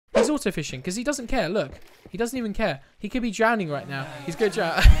He's auto fishing because he doesn't care. Look, he doesn't even care. He could be drowning right now. He's going to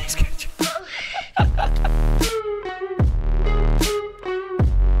drown. He's going to drown.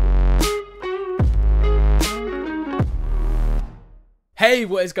 Hey,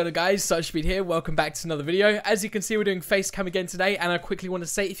 what is going on, guys? Suchspeed here. Welcome back to another video. As you can see, we're doing Facecam again today, and I quickly want to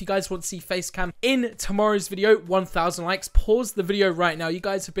say, if you guys want to see Facecam in tomorrow's video, 1,000 likes, pause the video right now. You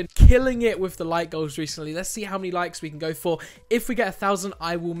guys have been killing it with the like goals recently. Let's see how many likes we can go for. If we get 1,000,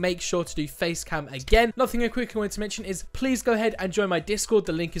 I will make sure to do Facecam again. Nothing I quickly wanted to mention is, please go ahead and join my Discord.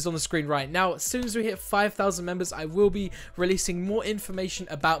 The link is on the screen right now. As soon as we hit 5,000 members, I will be releasing more information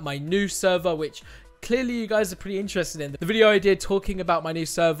about my new server, which clearly you guys are pretty interested in. The video I did talking about my new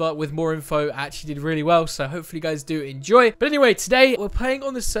server with more info actually did really well, so hopefully you guys do enjoy. But anyway, today we're playing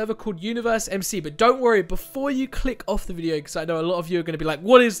on this server called UniverseMC. But don't worry, before you click off the video, because I know a lot of you are going to be like,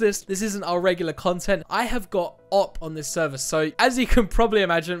 what is this? This isn't our regular content. I have got op on this server, so as you can probably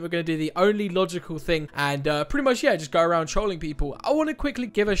imagine, we're going to do the only logical thing and pretty much, yeah, just go around trolling people. I want to quickly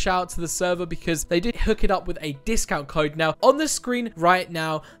give a shout out to the server because they did hook it up with a discount code. Now on the screen right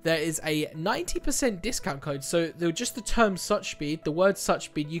now there is a 90% discount code, so just the term Suchspeed, the word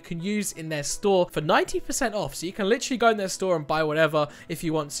Suchspeed, you can use in their store for 90% off. So you can literally go in their store and buy whatever if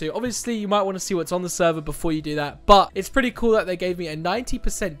you want to. Obviously you might want to see what's on the server before you do that, but it's pretty cool that they gave me a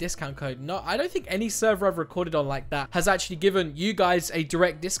 90% discount code. No, I don't think any server I've recorded on like that has actually given you guys a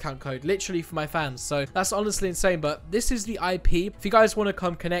direct discount code, literally for my fans. So that's honestly insane. But this is the IP. If you guys want to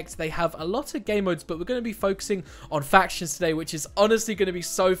come connect, they have a lot of game modes, but we're going to be focusing on factions today, which is honestly going to be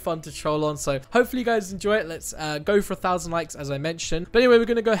so fun to troll on. So hopefully you guys enjoy it. Let's go for 1,000 likes, as I mentioned. But anyway, we're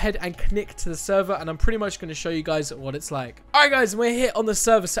going to go ahead and connect to the server, and I'm pretty much going to show you guys what it's like. All right, guys, we're here on the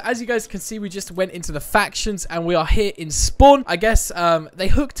server. So as you guys can see, we just went into the factions, and we are here in spawn. I guess they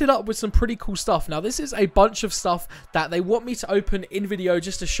hooked it up with some pretty cool stuff. Now, this is a bunch of stuff that they want me to open in video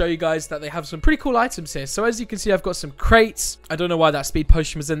just to show you guys that they have some pretty cool items here. So as you can see, I've got some crates. I don't know why that speed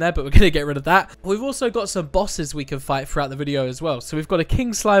potion was in there, but we're going to get rid of that. We've also got some bosses we can fight throughout the video as well. So we've got a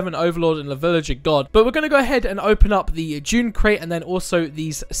King Slime, an Overlord, and a Villager God. But we're going to go ahead and open up the June crate and then also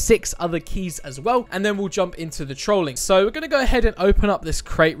these 6 other keys as well. And then we'll jump into the trolling. So we're going to go ahead and open up this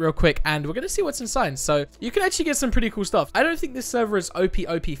crate real quick, and we're going to see what's inside. So you can actually get some pretty cool stuff. I don't think this server is OP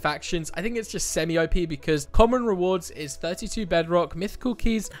factions. I think it's just semi-OP because common rewards is 32 bedrock, mythical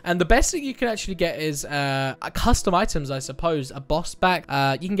keys, and the best thing you can actually get is custom items, I suppose. A boss back,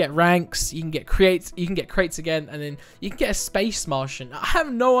 you can get ranks, you can get crates again, and then you can get a space Martian. I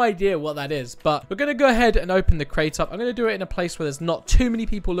have no idea what that is, but we're gonna go ahead and open the crate up. I'm gonna do it in a place where there's not too many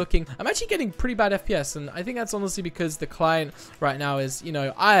people looking. I'm actually getting pretty bad FPS, and I think that's honestly because the client right now is, you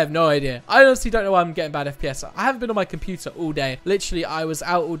know, I have no idea. I honestly don't know why I'm getting bad FPS. I haven't been on my computer all day. Literally, I was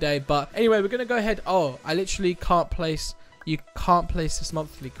out all day. But anyway, we're gonna go ahead. Oh, I literally can't place. You can't place this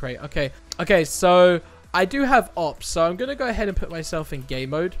monthly crate. Okay, so I do have ops, so I'm gonna go ahead and put myself in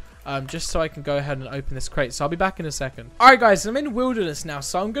game mode, just so I can go ahead and open this crate. So I'll be back in a second. All right, guys, I'm in wilderness now,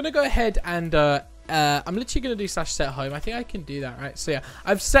 so I'm gonna go ahead and I'm literally gonna do /set home. I think I can do that, right? So yeah,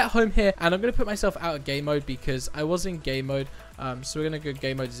 I've set home here, and I'm gonna put myself out of game mode because I was in game mode. So we're gonna go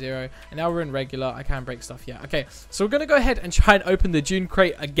game mode 0, and now we're in regular. I can't break stuff yet. Okay, so we're gonna go ahead and try and open the June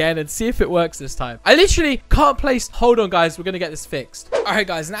crate again and see if it works this time. I literally can't place. Hold on, guys, we're gonna get this fixed. All right,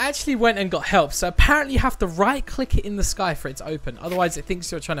 guys, and I actually went and got help. So apparently you have to right click it in the sky for it to open, otherwise it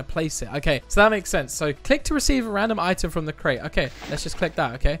thinks you're trying to place it. Okay, so that makes sense. So click to receive a random item from the crate. Okay, let's just click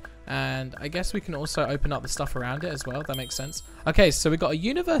that. Okay, and I guess we can also open up the stuff around it as well. That makes sense. Okay, so we got a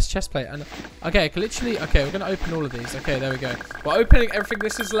universe chestplate, and okay, literally, okay, we're gonna open all of these. Okay, there we go. We're opening everything.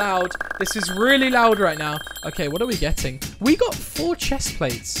 This is loud. This is really loud right now. Okay, what are we getting? We got 4 chest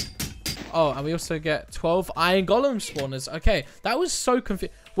plates. Oh, and we also get 12 iron golem spawners. Okay, that was so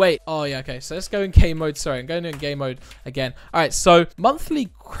confusing. Wait, oh yeah, okay, so let's go in game mode. Sorry, I'm going in game mode again. All right, so monthly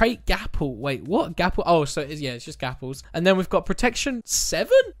crate gapple. Wait, what gapple? Oh, so it's just gapples. And then we've got protection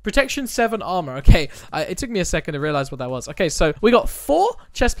 7 armor. Okay, it took me a second to realize what that was. Okay, so we got 4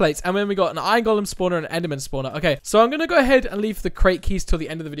 chest plates, and then we got an iron golem spawner and an enderman spawner. Okay, so I'm gonna go ahead and leave the crate keys till the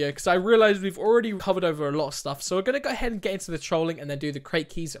end of the video because I realized we've already covered over a lot of stuff. So we're gonna go ahead and get into the trolling and then do the crate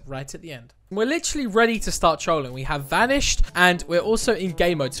keys right at the end. We're literally ready to start trolling. We have vanished, and we're also in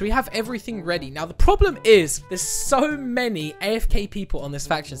game mode, so we have everything ready. Now the problem is there's so many AFK people on this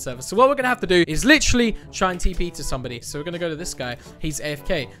faction server, so what we're gonna have to do is literally try and TP to somebody. So we're gonna go to this guy. He's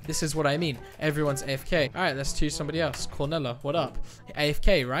AFK. This is what I mean. Everyone's AFK. All right, let's choose somebody else. Cornella, what up?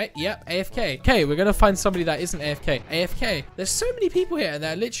 AFK, right? Yep, AFK. Okay, we're gonna find somebody that isn't AFK. AFK. There's so many people here, and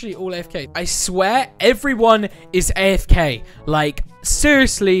they're literally all AFK. I swear everyone is AFK. Like,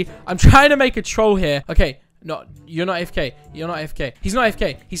 seriously, I'm trying to make a troll here. Okay, No, you're not AFK. You're not AFK. He's not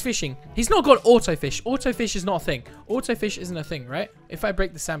AFK. He's fishing. He's not got auto fish. Auto fish is not a thing. Auto fish isn't a thing, right? If I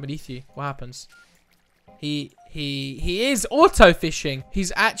break the sand beneath you, what happens? He is auto fishing.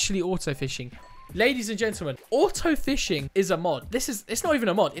 He's actually auto fishing. Ladies and gentlemen, auto fishing is a mod. It's not even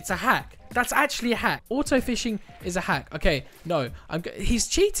a mod. It's a hack. That's actually a hack. Auto fishing is a hack. Okay, no, he's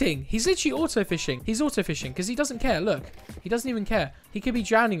cheating. He's literally auto fishing. He's auto fishing because he doesn't care. Look, he doesn't even care. He could be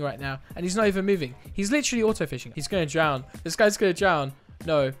drowning right now and he's not even moving. He's literally auto fishing. He's gonna drown. This guy's gonna drown.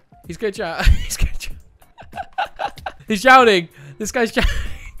 No, he's gonna drown. He's gonna drown. He's drowning. This guy's drowning.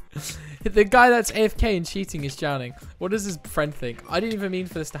 The guy that's AFK and cheating is drowning. What does his friend think? I didn't even mean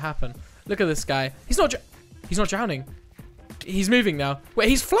for this to happen. Look at this guy. He's not drowning. He's moving now. Wait,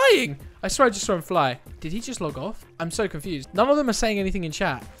 he's flying. I swear I just saw him fly. Did he just log off? I'm so confused. None of them are saying anything in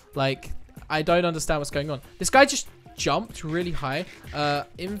chat. Like, I don't understand what's going on. This guy just jumped really high.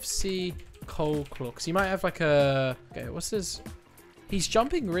 MC Coal Clocks. He might have like a... Okay, what's this? He's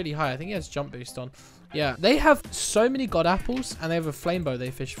jumping really high. I think he has jump boost on. Yeah, they have so many god apples and they have a flame bow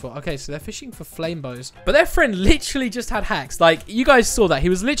they fish for. Okay, so they're fishing for flame bows. But their friend literally just had hacks. Like, you guys saw that. He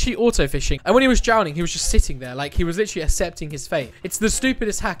was literally auto fishing. And when he was drowning, he was just sitting there. Like, he was literally accepting his fate. It's the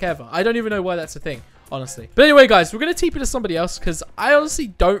stupidest hack ever. I don't even know why that's a thing, honestly. But anyway, guys, we're going to TP to somebody else because I honestly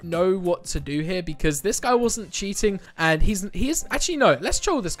don't know what to do here because this guy wasn't cheating and he is actually, no, let's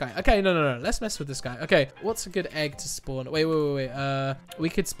troll this guy. Okay, no. Let's mess with this guy. Okay, what's a good egg to spawn? Wait. We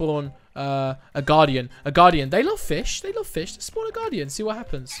could spawn a guardian. They love fish. Let's spawn a guardian. See what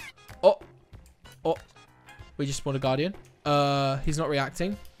happens. Oh. We just spawned a guardian. He's not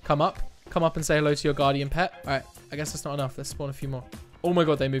reacting. Come up and say hello to your guardian pet. All right, I guess that's not enough. Let's spawn a few more. Oh my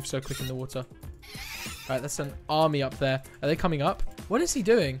god, they move so quick in the water. All right, that's an army up there. Are they coming up? What is he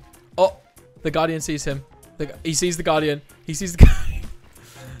doing? Oh, the guardian sees him. He sees the guardian.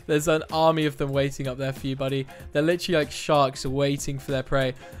 There's an army of them waiting up there for you, buddy. They're literally like sharks waiting for their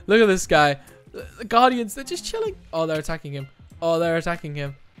prey. Look at this guy. The guardians, they're just chilling. Oh, they're attacking him.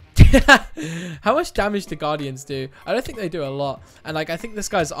 How much damage do guardians do? I don't think they do a lot. And like, I think this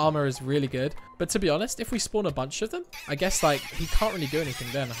guy's armor is really good. But to be honest, if we spawn a bunch of them, I guess like he can't really do anything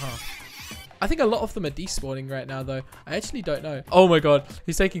then, I think a lot of them are despawning right now, though. I actually don't know. Oh my god,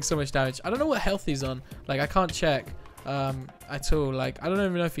 he's taking so much damage. I don't know what health he's on. Like, I can't check at all. Like, I don't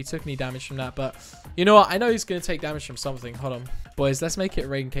even know if he took any damage from that, but you know what? I know he's gonna take damage from something. Hold on, boys. Let's make it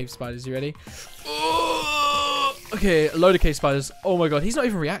rain cave spiders. You ready? Okay, a load of cave spiders. Oh my god, he's not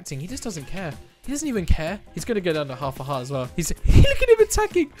even reacting. He just doesn't care. He doesn't even care. He's gonna get under half a heart as well. Look at him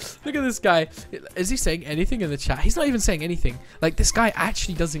attacking. Look at this guy. Is he saying anything in the chat? He's not even saying anything. Like, this guy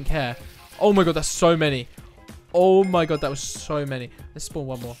actually doesn't care. Oh my god, that's so many. Oh my god, that was so many. Let's spawn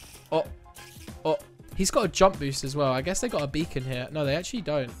one more. Oh, he's got a jump boost as well. I guess they got a beacon here. No, they actually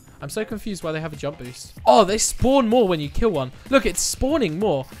don't. I'm so confused why they have a jump boost. Oh, they spawn more when you kill one. Look, it's spawning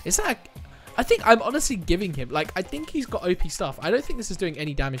more. Is that... I think I'm honestly giving him, like, I think he's got OP stuff. I don't think this is doing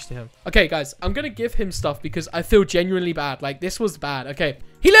any damage to him. Okay, guys, I'm going to give him stuff because I feel genuinely bad. Like, this was bad. Okay,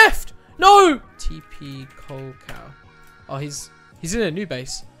 he left. No. TP Coal Cow. Oh, he's in a new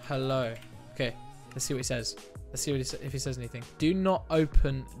base. Hello. Okay, let's see what he says. Let's see what if he says anything. Do not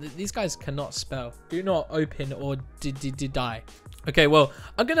open. These guys cannot spell. Do not open or die. Okay, well,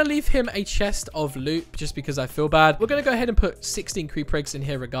 I'm going to leave him a chest of loot just because I feel bad. We're going to go ahead and put 16 creep eggs in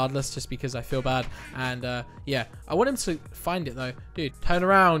here regardless just because I feel bad. And, yeah, I want him to find it, though. Dude, turn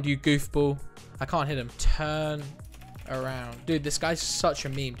around, you goofball. I can't hit him. Turn around. Dude, this guy's such a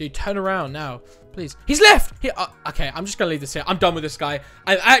meme. Dude, turn around now. Please. He's left! Okay, I'm just gonna leave this here. I'm done with this guy.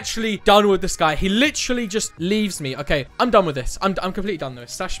 I'm actually done with this guy. He literally just leaves me. Okay, I'm done with this. I'm completely done with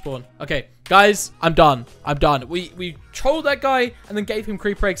this. Stash spawn. Okay, guys, I'm done. We trolled that guy and then gave him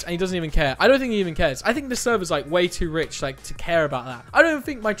creep eggs and he doesn't even care. I don't think he even cares. I think the server's like way too rich like to care about that. I don't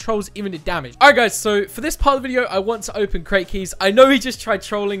think my trolls even did damage. Alright guys, so for this part of the video, I want to open crate keys. I know he just tried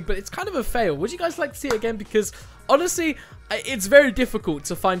trolling, but it's kind of a fail. Would you guys like to see it again? Because honestly, it's very difficult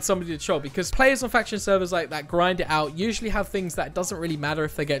to find somebody to troll because players on faction servers like that grind it out, usually have things that doesn't really matter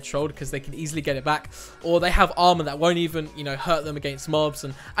if they get trolled because they can easily get it back, or they have armor that won't even, you know, hurt them against mobs.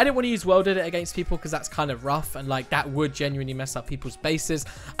 And I didn't want to use World Edit against people because that's kind of rough and like that would genuinely mess up people's bases.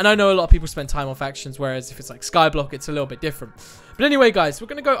 And I know a lot of people spend time on factions, whereas if it's like Skyblock, it's a little bit different. But anyway, guys, we're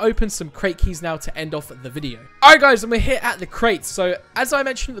going to go open some crate keys now to end off the video. Alright, guys, and we're here at the crates. So, as I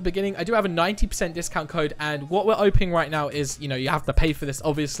mentioned at the beginning, I do have a 90% discount code, and what we're opening right now is, you know, you have to pay for this.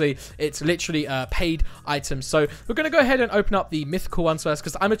 Obviously, it's literally a paid item. So we're going to go ahead and open up the mythical ones first,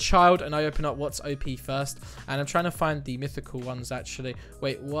 because I'm a child and I open up what's OP first. And I'm trying to find the mythical ones, actually.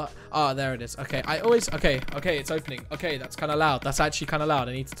 Wait, what? Ah, there it is. Okay, okay, it's opening. Okay, that's kind of loud. That's actually kind of loud.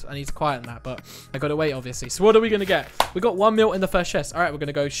 I need to quieten that, but I got to wait, obviously. So what are we going to get? We got 1 mil in the first chest. All right, we're going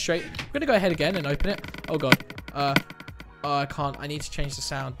to go straight. We're going to go ahead again and open it. Oh, God. Oh, I can't. I need to change the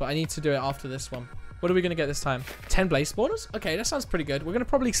sound, but I need to do it after this one. What are we going to get this time? 10 blaze spawners? Okay, that sounds pretty good. We're going to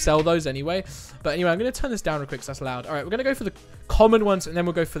probably sell those anyway. But anyway, I'm going to turn this down real quick because that's loud. All right, we're going to go for the common ones, and then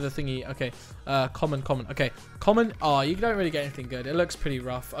we'll go for the thingy. Okay, common. Okay, common. Oh, you don't really get anything good. It looks pretty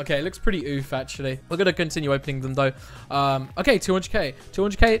rough. Okay, it looks pretty oof, actually. We're going to continue opening them, though. Okay, 200k.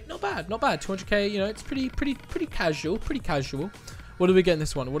 200k, not bad. 200k, you know, it's pretty casual. What do we get in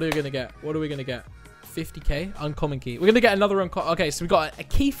this one? What are we going to get? 50k uncommon key. We're gonna get another uncommon. Okay, so we got a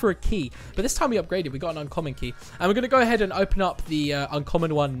key for a key, but this time we upgraded. We got an uncommon key, and we're gonna go ahead and open up the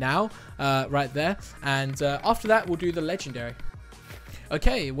uncommon one now, right there. And after that, we'll do the legendary.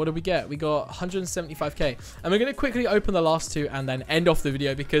 Okay, what do we get? We got 175k, and we're gonna quickly open the last two and then end off the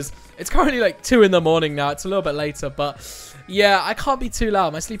video because it's currently like 2 in the morning now. It's a little bit later, but yeah, I can't be too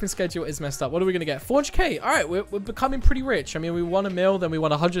loud. My sleeping schedule is messed up. What are we gonna get? 400k. All right, we're becoming pretty rich. I mean, we won a mil, then we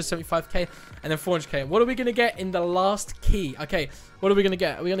won 175k, and then 400k. What are we gonna get in the last key? Okay, what are we gonna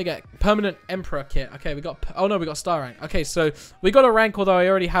get? We're gonna get permanent emperor kit. Okay, we got. Oh no, we got star rank. Okay, so we got a rank, although I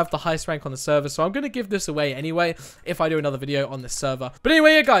already have the highest rank on the server, so I'm gonna give this away anyway if I do another video on this server. But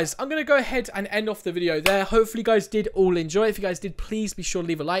anyway, yeah, guys, I'm gonna go ahead and end off the video there. Hopefully, you guys did all enjoy. If you guys did, please be sure to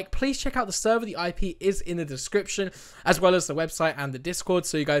leave a like. Please check out the server. The IP is in the description, as well as the website and the Discord,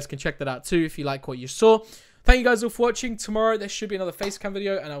 so you guys can check that out too if you like what you saw. Thank you guys all for watching. Tomorrow there should be another Facecam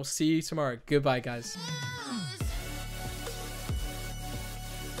video, and I will see you tomorrow. Goodbye, guys.